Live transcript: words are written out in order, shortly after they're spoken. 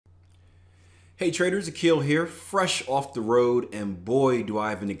Hey traders, Akil here, fresh off the road, and boy do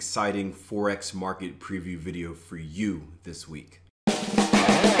I have an exciting Forex Market Preview video for you this week.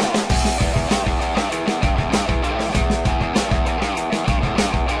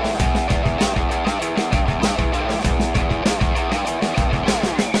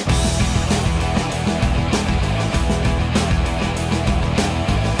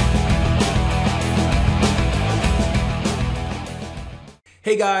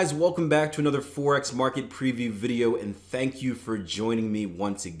 Hey guys, welcome back to another Forex Market Preview video, and thank you for joining me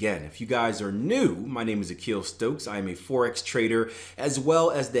once again. If you guys are new, my name is Akil Stokes. I am a Forex trader as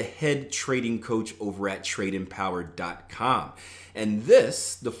well as the head trading coach over at TradeEmpowered.com. And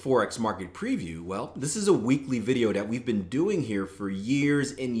this, the Forex Market Preview, well, this is a weekly video that we've been doing here for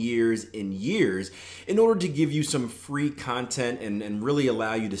years and years and years in order to give you some free content and really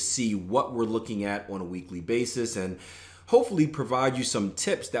allow you to see what we're looking at on a weekly basis and hopefully provide you some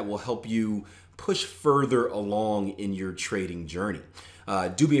tips that will help you push further along in your trading journey.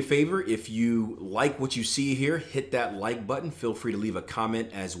 Do me a favor, if you like what you see here, hit that like button. Feel free to leave a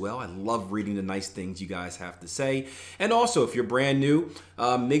comment as well. I love reading the nice things you guys have to say. And also, if you're brand new,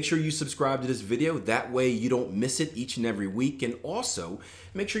 make sure you subscribe to this video. That way you don't miss it each and every week. And also,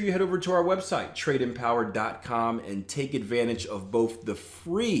 make sure you head over to our website, TradeEmpowered.com, and take advantage of both the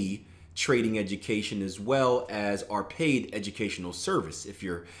free trading education as well as our paid educational service if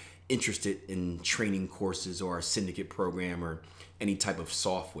you're interested in training courses or our Syndicate Program or any type of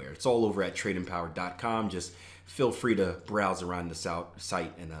software. It's all over at TradeEmpowered.com. Just feel free to browse around the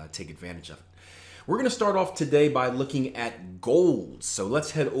site and take advantage of it. We're going to start off today by looking at gold. So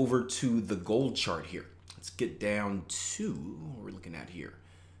let's head over to the gold chart here. Let's get down to what we're looking at here,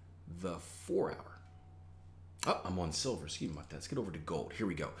 the 4 hour. Oh, I'm on silver. Excuse me about that. Let's get over to gold. Here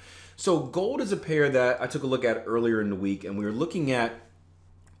we go. So gold is a pair that I took a look at earlier in the week, and we were looking at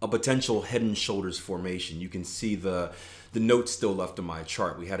a potential head and shoulders formation. You can see the notes still left on my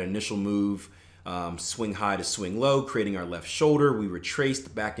chart. We had an initial move, swing high to swing low, creating our left shoulder. We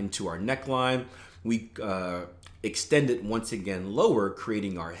retraced back into our neckline. We extended once again lower,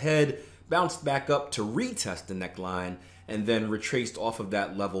 creating our head, bounced back up to retest the neckline, and then retraced off of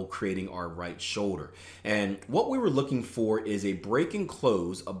that level, creating our right shoulder. And what we were looking for is a break and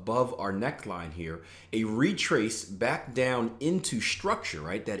close above our neckline here, a retrace back down into structure,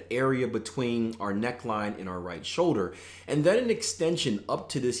 right? That area between our neckline and our right shoulder, and then an extension up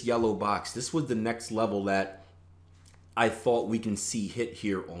to this yellow box. This was the next level that I thought we can see hit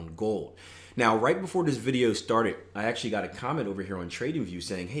here on gold. Now, right before this video started, I actually got a comment over here on TradingView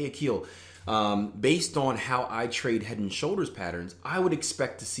saying, hey, Akil, based on how I trade head and shoulders patterns, I would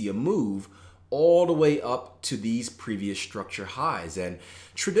expect to see a move all the way up to these previous structure highs. And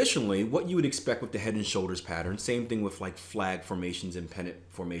traditionally, what you would expect with the head and shoulders pattern, same thing with like flag formations and pennant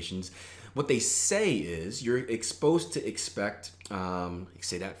formations, what they say is you're supposed to expect,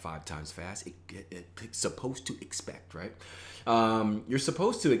 say that 5 times fast, it's supposed to expect, right? You're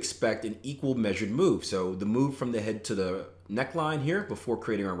supposed to expect an equal measured move. So the move from the head to the neckline here before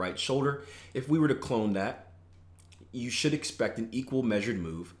creating our right shoulder, if we were to clone that, you should expect an equal measured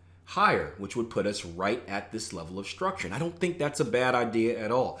move higher, which would put us right at this level of structure. And I don't think that's a bad idea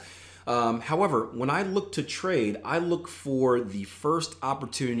at all. However, when I look to trade, I look for the first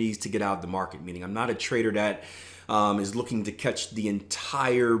opportunities to get out of the market, meaning I'm not a trader that is looking to catch the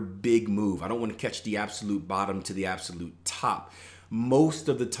entire big move. I don't want to catch the absolute bottom to the absolute top. Most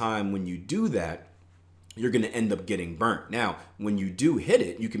of the time when you do that, you're going to end up getting burnt. Now, when you do hit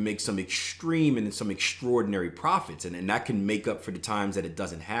it, you can make some extreme and some extraordinary profits, and that can make up for the times that it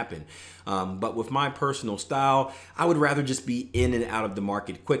doesn't happen. But with my personal style, I would rather just be in and out of the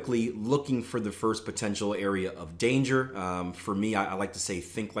market quickly, looking for the first potential area of danger. For me, I like to say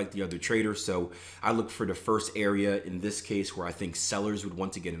think like the other trader. So I look for the first area, in this case, where I think sellers would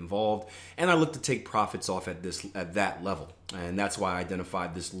want to get involved, and I look to take profits off at that level. And that's why I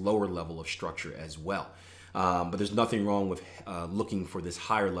identified this lower level of structure as well. But there's nothing wrong with looking for this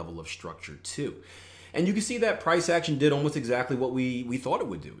higher level of structure too. And you can see that price action did almost exactly what we thought it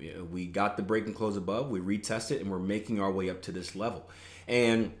would do. We got the break and close above, we retested, and we're making our way up to this level.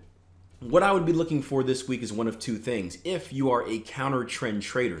 And what I would be looking for this week is one of two things. If you are a counter trend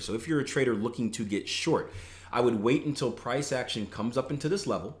trader, so if you're a trader looking to get short, I would wait until price action comes up into this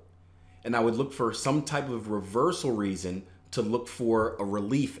level, and I would look for some type of reversal reason to look for a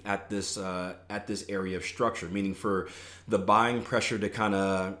relief at this area of structure, meaning for the buying pressure to kind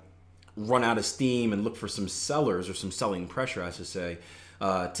of run out of steam and look for some sellers or some selling pressure, I should say,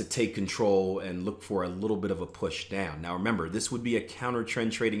 to take control and look for a little bit of a push down. Now remember, this would be a counter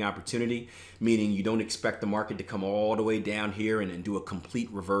trend trading opportunity, meaning you don't expect the market to come all the way down here and do a complete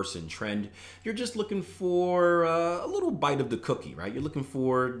reverse in trend. You're just looking for a little bite of the cookie, right? You're looking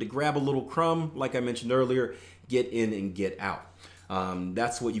to grab a little crumb, like I mentioned earlier, get in and get out.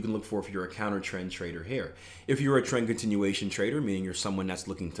 That's what you can look for if you're a counter trend trader here. If you're a trend continuation trader, meaning you're someone that's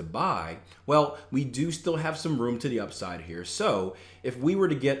looking to buy, well, we do still have some room to the upside here. So if we were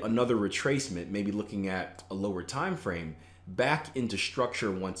to get another retracement, maybe looking at a lower time frame, back into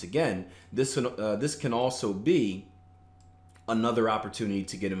structure once again, this can also be another opportunity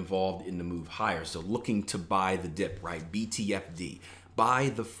to get involved in the move higher. So looking to buy the dip, right? BTFD, buy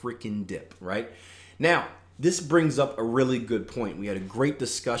the freaking dip, right? Now, this brings up a really good point. We had a great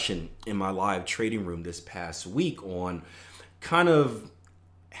discussion in my live trading room this past week on kind of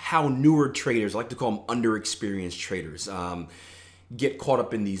how newer traders, I like to call them underexperienced traders, get caught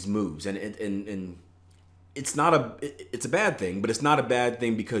up in these moves. And it's a bad thing, but it's not a bad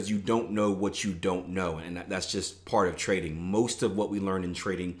thing because you don't know what you don't know. And that's just part of trading. Most of what we learn in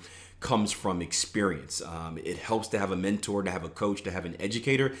trading comes from experience. It helps to have a mentor, to have a coach, to have an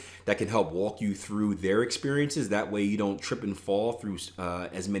educator that can help walk you through their experiences. That way you don't trip and fall through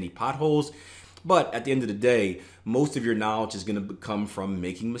as many potholes. But at the end of the day, most of your knowledge is going to come from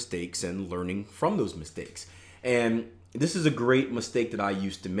making mistakes and learning from those mistakes. And this is a great mistake that I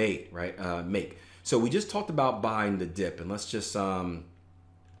used to make. So we just talked about buying the dip, and let's just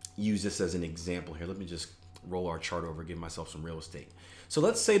use this as an example here. Let me just roll our chart over, give myself some real estate. So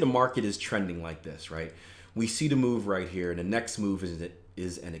let's say the market is trending like this, right? We see the move right here, and the next move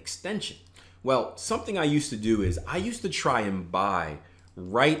is an extension. Well, something I used to do is I used to try and buy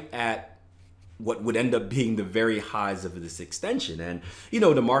right at what would end up being the very highs of this extension. And, you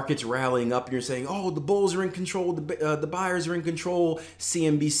know, the market's rallying up and you're saying, oh, the bulls are in control, the buyers are in control.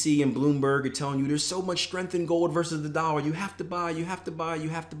 CNBC and Bloomberg are telling you there's so much strength in gold versus the dollar. You have to buy, you have to buy, you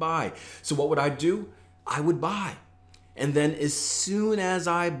have to buy. So what would I do? I would buy. And then as soon as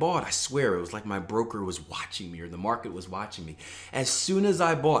I bought, I swear it was like my broker was watching me or the market was watching me. As soon as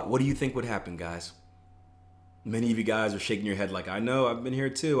I bought, what do you think would happen, guys? Many of you guys are shaking your head like, I know, I've been here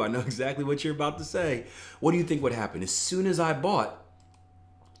too. I know exactly what you're about to say. What do you think would happen? As soon as I bought,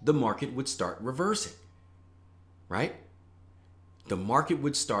 the market would start reversing, right? The market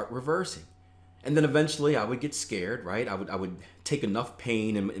would start reversing. And then eventually I would get scared, right? I would take enough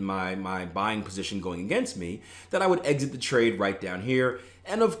pain in my buying position going against me that I would exit the trade right down here.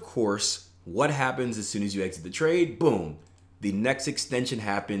 And of course, what happens as soon as you exit the trade? Boom, the next extension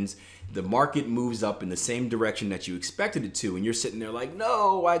happens. The market moves up in the same direction that you expected it to. And you're sitting there like,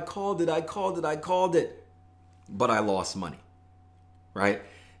 no, I called it. But I lost money, right?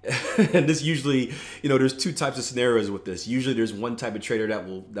 And this usually, you know, there's two types of scenarios with this. Usually there's one type of trader that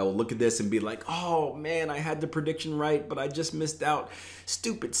will look at this and be like, oh man, I had the prediction right, but I just missed out.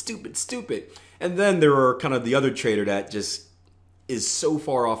 Stupid. And then there are kind of the other trader that just is so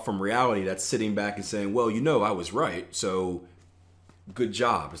far off from reality that's sitting back and saying, well, you know, I was right, so good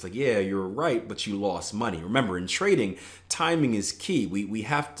job. It's like, yeah, you're right, but you lost money. Remember, in trading, timing is key. We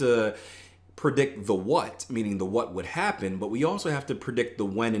have to predict the what, meaning the what would happen, but we also have to predict the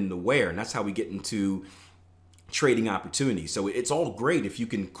when and the where, and that's how we get into trading opportunities. So it's all great if you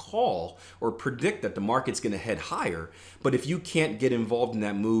can call or predict that the market's going to head higher, but if you can't get involved in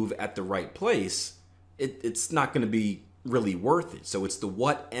that move at the right place, it's not going to be really worth it. So it's the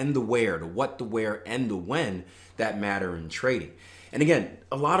what and the where, the what, the where, and the when that matter in trading. And again,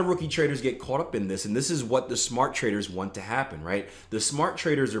 a lot of rookie traders get caught up in this, and this is what the smart traders want to happen, right? The smart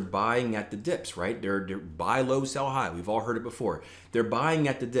traders are buying at the dips, right? They're buy low, sell high. We've all heard it before. They're buying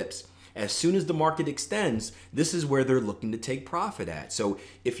at the dips. As soon as the market extends, this is where they're looking to take profit at. So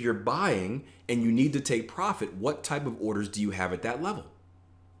if you're buying and you need to take profit, what type of orders do you have at that level?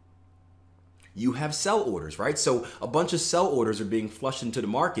 You have sell orders, right? So a bunch of sell orders are being flushed into the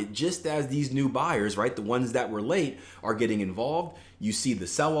market just as these new buyers, right, the ones that were late, are getting involved. You see the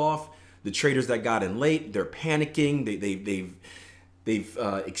sell-off. The traders that got in late, they're panicking. They've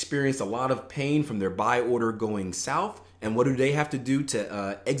experienced a lot of pain from their buy order going south. And what do they have to do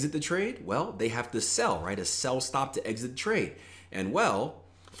to exit the trade? Well, they have to sell, right? A sell stop to exit the trade. And well,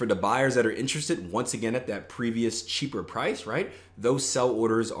 for the buyers that are interested, once again, at that previous cheaper price, right? Those sell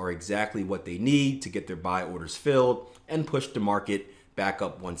orders are exactly what they need to get their buy orders filled and push the market back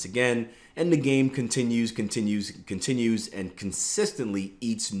up once again. And the game continues, and consistently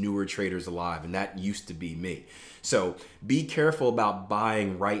eats newer traders alive. And that used to be me. So be careful about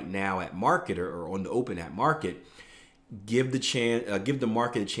buying right now at market or on the open at market. give the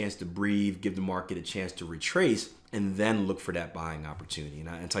market a chance to breathe, give the market a chance to retrace, and then look for that buying opportunity. And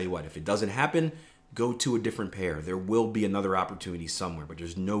I tell you what, if it doesn't happen, go to a different pair. There will be another opportunity somewhere, but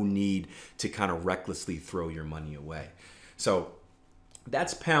there's no need to kind of recklessly throw your money away. So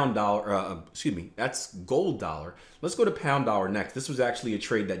that's pound dollar, that's gold dollar. Let's go to pound dollar next. This was actually a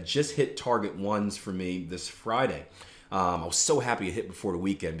trade that just hit target ones for me this Friday. I was so happy it hit before the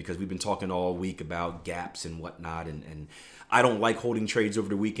weekend because we've been talking all week about gaps and whatnot. And I don't like holding trades over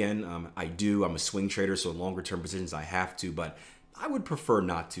the weekend. I do. I'm a swing trader, so longer term positions I have to, but I would prefer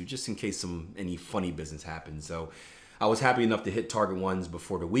not to, just in case any funny business happens. So I was happy enough to hit target ones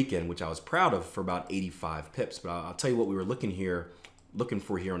before the weekend, which I was proud of for about 85 pips. But I'll tell you what we were looking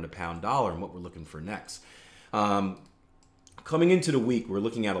for here on the pound dollar and what we're looking for next. Coming into the week, we're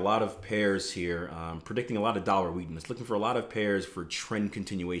looking at a lot of pairs here, predicting a lot of dollar weakness, looking for a lot of pairs for trend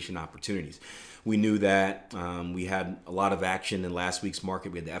continuation opportunities. We knew that we had a lot of action in last week's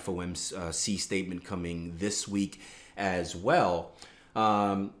market. We had the FOMC statement coming this week as well.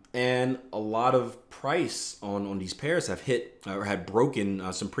 And a lot of price on these pairs have hit or had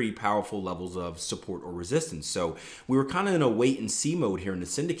broken some pretty powerful levels of support or resistance. So we were kind of in a wait and see mode here in the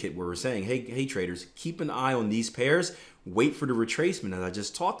syndicate where we're saying, hey traders, keep an eye on these pairs, wait for the retracement as I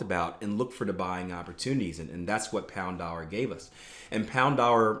just talked about, and look for the buying opportunities. And that's what pound dollar gave us. And pound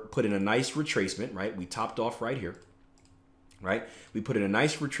dollar put in a nice retracement, right? We topped off right here. Right? We put in a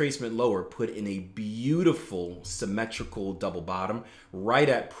nice retracement lower, put in a beautiful symmetrical double bottom right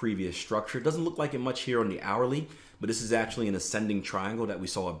at previous structure. It doesn't look like it much here on the hourly, but this is actually an ascending triangle that we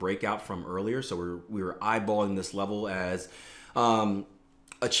saw a breakout from earlier. So we were eyeballing this level as a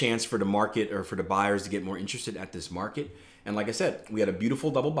chance for the market or for the buyers to get more interested at this market. And like I said, we had a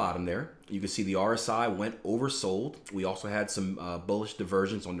beautiful double bottom there. You can see the RSI went oversold. We also had some bullish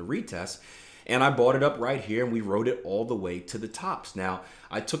diversions on the retest. And I bought it up right here and we rode it all the way to the tops. Now,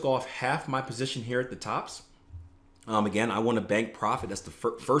 I took off half my position here at the tops. Again, I want to bank profit. That's the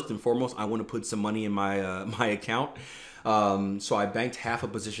first and foremost. I want to put some money in my my account. So I banked half a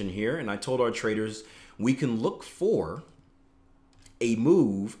position here and I told our traders we can look for a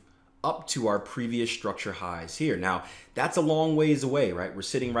move up to our previous structure highs here. Now, that's a long ways away, right? We're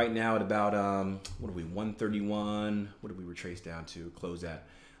sitting right now at about, 131. What did we retrace down to close at?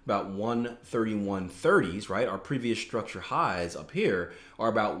 About 131.30s, right? Our previous structure highs up here are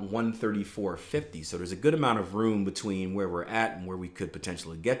about 134.50. So there's a good amount of room between where we're at and where we could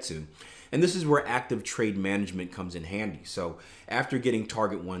potentially get to. And this is where active trade management comes in handy. So after getting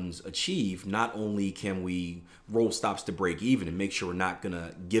target ones achieved, not only can we roll stops to break even and make sure we're not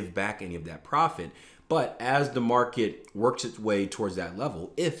gonna give back any of that profit, but as the market works its way towards that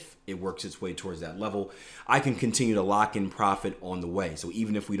level, if it works its way towards that level, I can continue to lock in profit on the way. So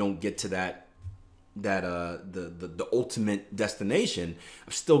even if we don't get to the ultimate destination,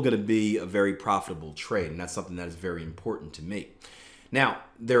 I'm still going to be a very profitable trade, and that's something that is very important to me. Now,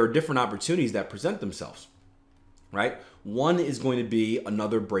 there are different opportunities that present themselves, right? One is going to be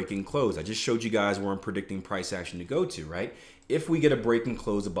another breaking close. I just showed you guys where I'm predicting price action to go to, right? If we get a breaking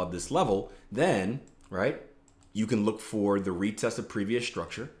close above this level, then right, you can look for the retest of previous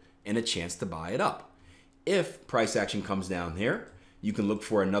structure and a chance to buy it up. If price action comes down here, you can look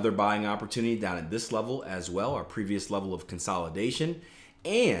for another buying opportunity down at this level as well, our previous level of consolidation.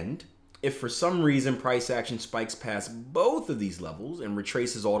 And if for some reason price action spikes past both of these levels and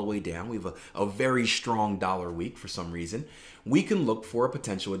retraces all the way down, we have a very strong dollar week for some reason, we can look for a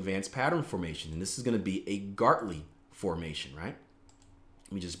potential advanced pattern formation. And this is going to be a Gartley formation, right?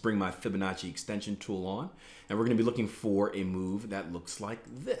 Let me just bring my Fibonacci extension tool on, and we're going to be looking for a move that looks like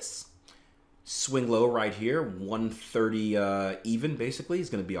this. Swing low right here, 130 even basically is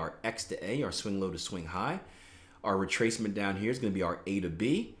going to be our X to A, our swing low to swing high. Our retracement down here is going to be our A to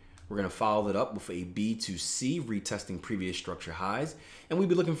B. We're going to follow that up with a B to C, retesting previous structure highs. And we'll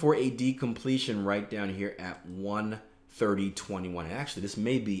be looking for a D completion right down here at 130.21. And actually, this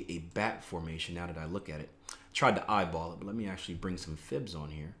may be a bat formation now that I look at it. Tried to eyeball it, but let me actually bring some fibs on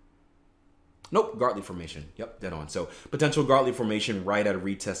here. Nope, Gartley formation. Yep, dead on. So potential Gartley formation right at a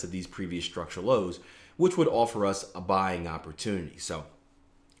retest of these previous structural lows, which would offer us a buying opportunity. So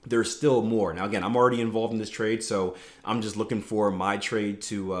there's still more. Now, again, I'm already involved in this trade, so I'm just looking for my trade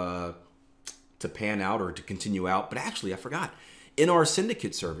to pan out or to continue out. But actually, I forgot. In our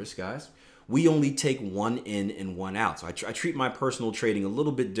syndicate service, guys, we only take one in and one out. So I treat my personal trading a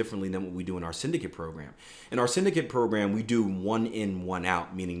little bit differently than what we do in our syndicate program. In our syndicate program, we do one in, one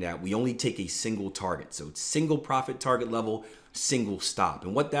out, meaning that we only take a single target. So it's single profit target level, single stop.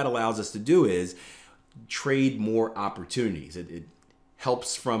 And what that allows us to do is trade more opportunities. It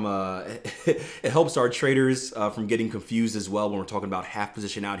helps from it helps our traders from getting confused as well when we're talking about half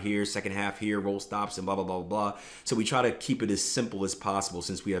position out here, second half here, roll stops, and blah blah blah blah. So we try to keep it as simple as possible,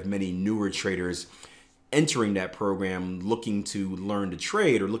 since we have many newer traders entering that program looking to learn to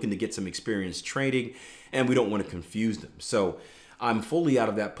trade or looking to get some experience trading, and we don't want to confuse them. So I'm fully out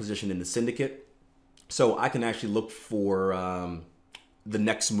of that position in the syndicate, so I can actually look for the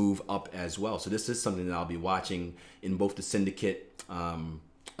next move up as well. So this is something that I'll be watching in both the syndicate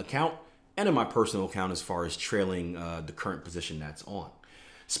account and in my personal account as far as trailing the current position that's on.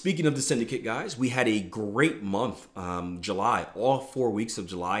 Speaking of the syndicate, guys, we had a great month. July, all 4 weeks of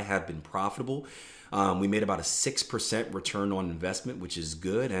July have been profitable. We made about a 6% return on investment, which is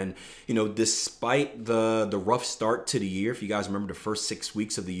good. And, you know, despite the rough start to the year, if you guys remember, the first 6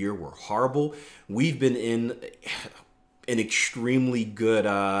 weeks of the year were horrible. We've been in an extremely good,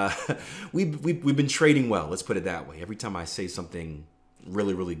 we've been trading well. Let's put it that way. Every time I say something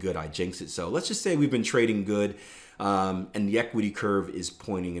really, really good, I jinx it. So let's just say we've been trading good. And the equity curve is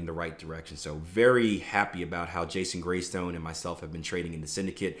pointing in the right direction. So very happy about how Jason Greystone and myself have been trading in the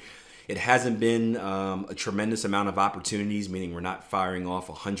syndicate. It hasn't been a tremendous amount of opportunities, meaning we're not firing off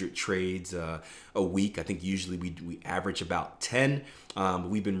 100 trades a week. I think usually we average about 10. But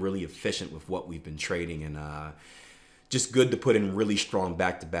we've been really efficient with what we've been trading, and just good to put in really strong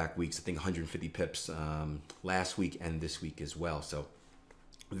back-to-back weeks. I think 150 pips last week and this week as well. So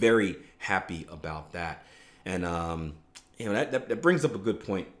very happy about that. And you know, that brings up a good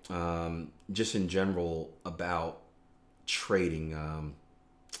point, just in general about trading.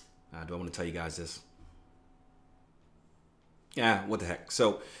 Do I want to tell you guys this? Yeah, what the heck.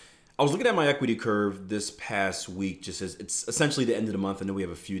 So I was looking at my equity curve this past week, just as it's essentially the end of the month. I know we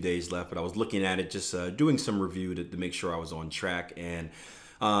have a few days left, but I was looking at it, just doing some review to make sure I was on track. And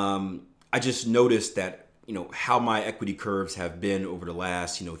I just noticed that, you know, how my equity curves have been over the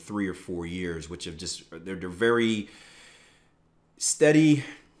last, 3 or 4 years, which have just, they're very steady,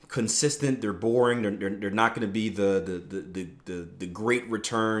 consistent. They're boring. They're not going to be the great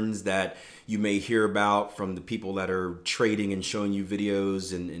returns that you may hear about from the people that are trading and showing you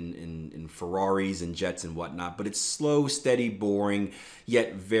videos in Ferraris and jets and whatnot. But it's slow, steady, boring,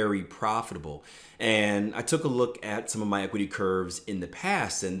 yet very profitable. And I took a look at some of my equity curves in the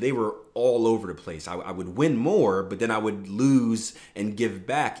past, and they were all over the place. I would win more, but then I would lose and give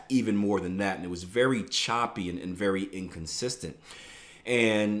back even more than that. And it was very choppy and very inconsistent.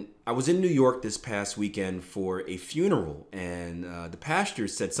 And I was in New York this past weekend for a funeral, and the pastor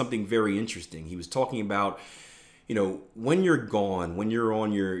said something very interesting. He was talking about, when you're gone, when you're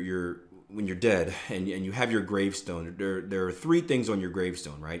on when you're dead and you have your gravestone, there are 3 things on your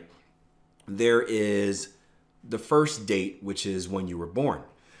gravestone, right? There is the first date, which is when you were born.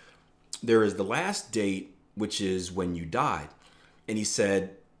 There is the last date, which is when you died. And he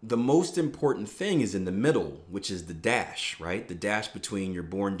said, the most important thing is in the middle, which is the dash, right? The dash between your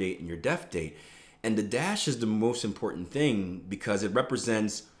born date and your death date. And the dash is the most important thing because it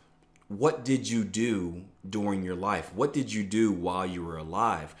represents, what did you do during your life? What did you do while you were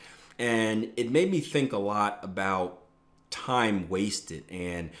alive? And it made me think a lot about time wasted.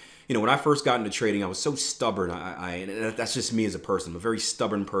 And when I first got into trading, I was so stubborn. And that's just me as a person. I'm a very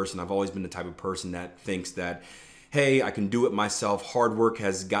stubborn person. I've always been the type of person that thinks that, hey, I can do it myself. Hard work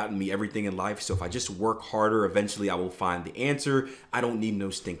has gotten me everything in life. So if I just work harder, eventually I will find the answer. I don't need no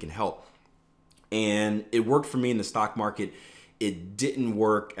stinking help. And it worked for me in the stock market. It didn't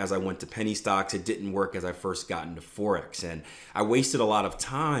work as I went to penny stocks. It didn't work as I first got into Forex. And I wasted a lot of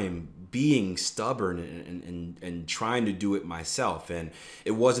time being stubborn and trying to do it myself. And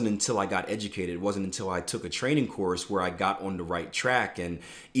it wasn't until I got educated, it wasn't until I took a training course where I got on the right track. And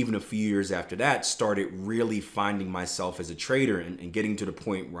even a few years after that, started really finding myself as a trader and getting to the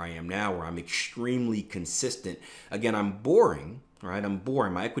point where I am now, where I'm extremely consistent. Again, I'm boring. Right, I'm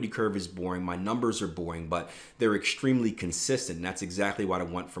boring. My equity curve is boring. My numbers are boring, but they're extremely consistent. And that's exactly what I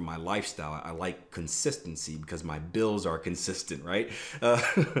want from my lifestyle. I like consistency because my bills are consistent, right?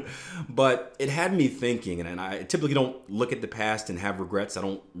 But it had me thinking, and I typically don't look at the past and have regrets. I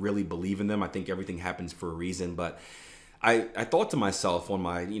don't really believe in them. I think everything happens for a reason. But I thought to myself on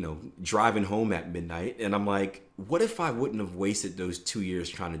my, driving home at midnight, and I'm like, what if I wouldn't have wasted those 2 years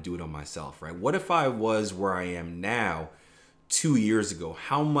trying to do it on myself, right? What if I was where I am now 2 years ago?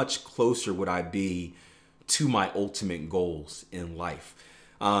 How much closer would I be to my ultimate goals in life?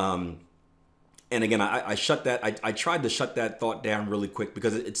 And again, I shut that. I tried to shut that thought down really quick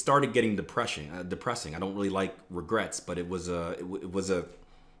because it started getting depressing. I don't really like regrets, but it was a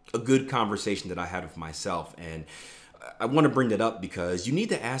good conversation that I had with myself, and I want to bring that up because you need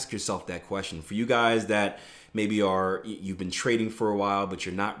to ask yourself that question. For you guys that maybe you've been trading for a while, but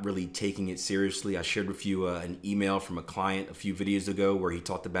you're not really taking it seriously. I shared with you an email from a client a few videos ago where he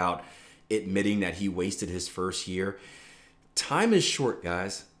talked about admitting that he wasted his first year. Time is short,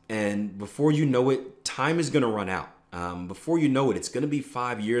 guys. And before you know it, time is going to run out. Before you know it, it's going to be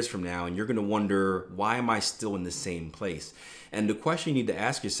 5 years from now, and you're going to wonder, why am I still in the same place? And the question you need to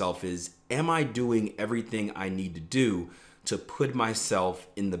ask yourself is, am I doing everything I need to do to put myself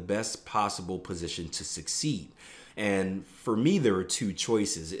in the best possible position to succeed? And for me, there are two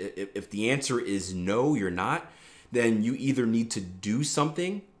choices. If the answer is no, you're not, then you either need to do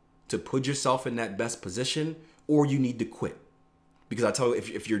something to put yourself in that best position, or you need to quit. Because I tell you,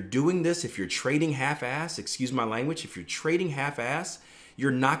 if you're doing this, if you're trading half-ass, excuse my language, if you're trading half-ass,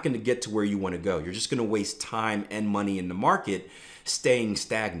 you're not going to get to where you want to go. You're just going to waste time and money in the market staying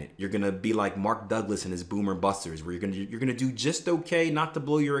stagnant. You're going to be like Mark Douglas and his Boomer Busters, where you're going to do just okay, not to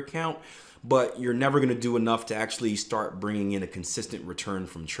blow your account, but you're never going to do enough to actually start bringing in a consistent return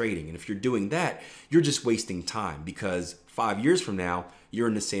from trading. And if you're doing that, you're just wasting time, because 5 years from now, you're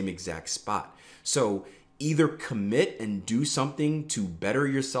in the same exact spot. So either commit and do something to better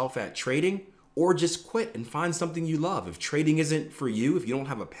yourself at trading, or just quit and find something you love. If trading isn't for you, if you don't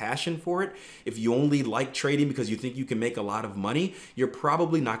have a passion for it, if you only like trading because you think you can make a lot of money, you're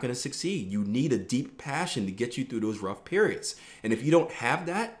probably not going to succeed. You need a deep passion to get you through those rough periods. And if you don't have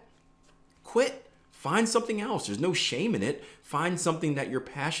that, quit. Find something else. There's no shame in it. Find something that you're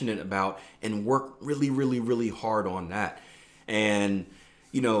passionate about and work really, really, really hard on that. And,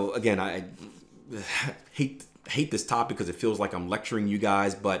 again, I hate this topic because it feels like I'm lecturing you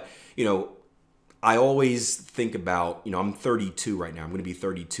guys, but I always think about, I'm 32 right now. I'm going to be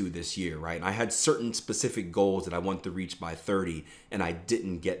 32 this year, right? And I had certain specific goals that I wanted to reach by 30, and I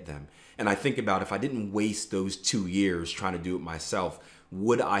didn't get them. And I think about, if I didn't waste those 2 years trying to do it myself,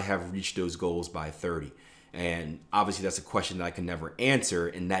 would I have reached those goals by 30? And obviously that's a question that I can never answer,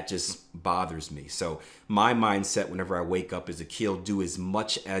 and that just bothers me. So my mindset whenever I wake up is, Akil, do as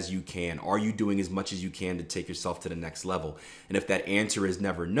much as you can. Are you doing as much as you can to take yourself to the next level? And if that answer is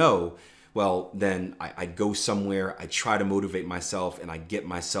never no, well, then I go somewhere, I try to motivate myself, and I get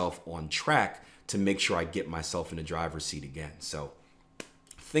myself on track to make sure I get myself in the driver's seat again. So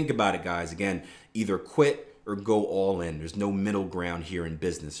think about it, guys. Again, either quit or go all in. There's no middle ground here in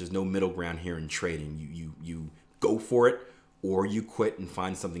business. There's no middle ground here in trading. You go for it, or you quit and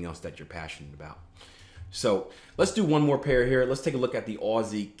find something else that you're passionate about. So let's do one more pair here. Let's take a look at the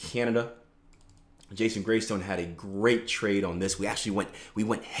Aussie Canada. Jason Greystone had a great trade on this. We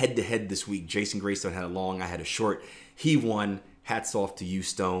went head to head this week. Jason Greystone had a long, I had a short. He won. Hats off to you,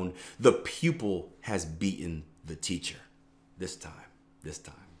 Stone. The pupil has beaten the teacher this time.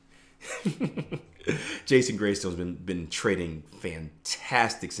 Jason Greystone's been trading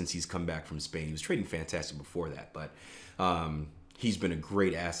fantastic since he's come back from Spain. He was trading fantastic before that, but he's been a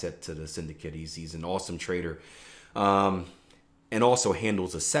great asset to the syndicate. He's an awesome trader, and also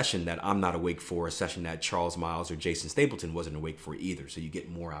handles a session that I'm not awake for, a session that Charles Miles or Jason Stapleton wasn't awake for either, so you get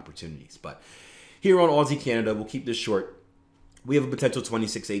more opportunities. But here on Aussie Canada, we'll keep this short. We have a potential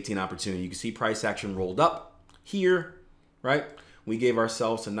 26.18 opportunity. You can see price action rolled up here, right? We gave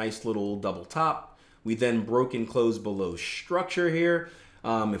ourselves a nice little double top. We then broke and closed below structure here.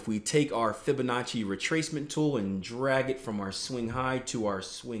 If we take our Fibonacci retracement tool and drag it from our swing high to our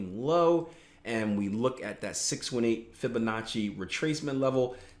swing low, and we look at that 618 Fibonacci retracement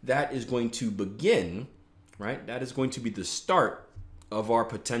level, that is going to begin, right? That is going to be the start of our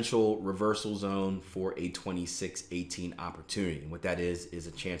potential reversal zone for a 26.18 opportunity. And what that is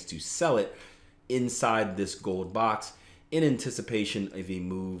a chance to sell it inside this gold box in anticipation of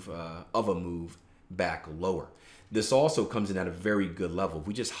a move back lower. This also comes in at a very good level. If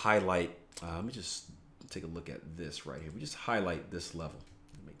we just highlight, let me just take a look at this right here. We just highlight this level.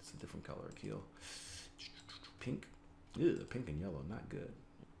 Make this a different color, Akil. Pink. Ew, pink and yellow, not good.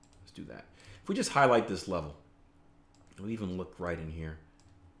 Let's do that. If we just highlight this level, we'll even look right in here,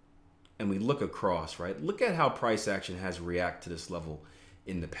 and we look across, right? Look at how price action has reacted to this level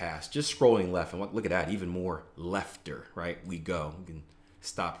in the past. Just scrolling left, and look at that, even more lefter, right? We can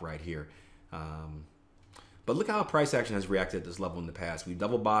stop right here. But look how price action has reacted at this level in the past. We've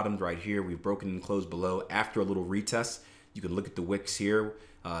double bottomed right here. We've broken and closed below after a little retest. You can look at the wicks here.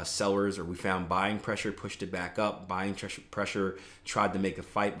 We found buying pressure, pushed it back up. Buying pressure tried to make a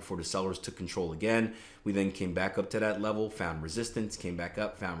fight before the sellers took control again. We then came back up to that level, found resistance, came back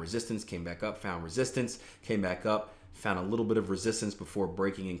up, found resistance, came back up, found resistance, came back up, found a little bit of resistance before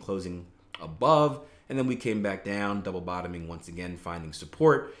breaking and closing above. And then we came back down, double bottoming once again, finding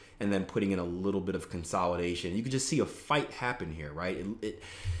support, and then putting in a little bit of consolidation. You can just see a fight happen here, right?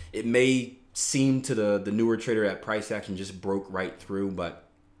 It may seemed to the newer trader that price action just broke right through, but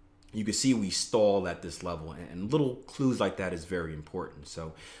you can see we stall at this level, and little clues like that is very important.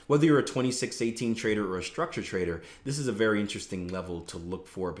 So whether you're a 2618 trader or a structure trader, this is a very interesting level to look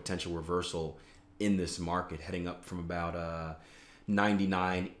for a potential reversal in this market, heading up from about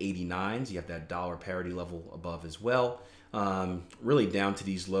 99.89s. You have that dollar parity level above as well, really down to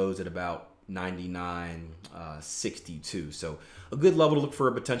these lows at about 99.62. So a good level to look for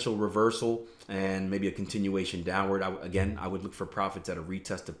a potential reversal and maybe a continuation downward. Again, I would look for profits at a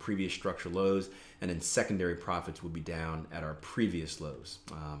retest of previous structure lows, and then secondary profits would be down at our previous lows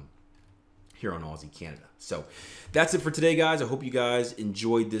here on Aussie Canada. So that's it for today, guys. I hope you guys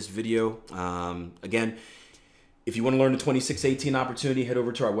enjoyed this video. Again, if you want to learn the 2618 opportunity, head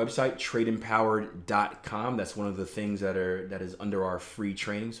over to our website, tradeempowered.com. That's one of the things that is under our free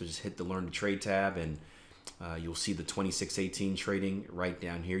training. So just hit the Learn to Trade tab, and you'll see the 2618 trading right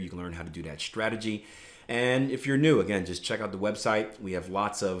down here. You can learn how to do that strategy. And if you're new, again, just check out the website. We have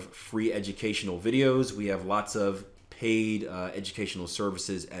lots of free educational videos. We have lots of paid educational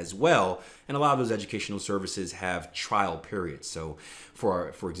services as well, and a lot of those educational services have trial periods. So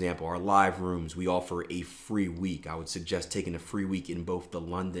for example, our live rooms, we offer a free week. I would suggest taking a free week in both the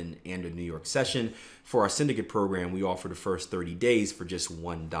London and the New York session. For our Syndicate program, we offer the first 30 days for just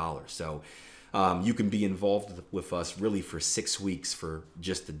 $1. So you can be involved with us really for 6 weeks for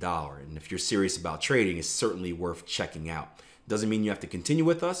just $1. And if you're serious about trading, it's certainly worth checking out. Doesn't mean you have to continue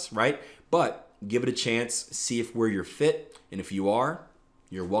with us, right? But give it a chance, see if where you're fit, and if you are,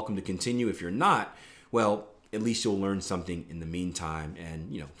 you're welcome to continue. If you're not, well, at least you'll learn something in the meantime,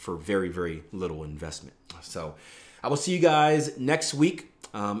 and for very, very little investment. So I will see you guys next week.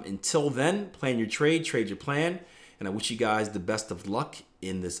 Until then, plan your trade your plan, and I wish you guys the best of luck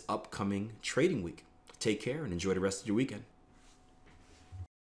in this upcoming trading week. Take care and enjoy the rest of your weekend.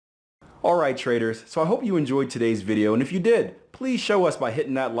 All right, traders, so I hope you enjoyed today's video, and if you did, please show us by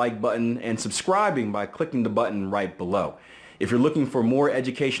hitting that like button and subscribing by clicking the button right below. If you're looking for more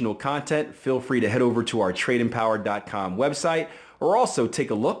educational content, feel free to head over to our tradeempowered.com website, or also take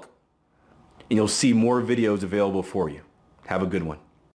a look and you'll see more videos available for you. Have a good one.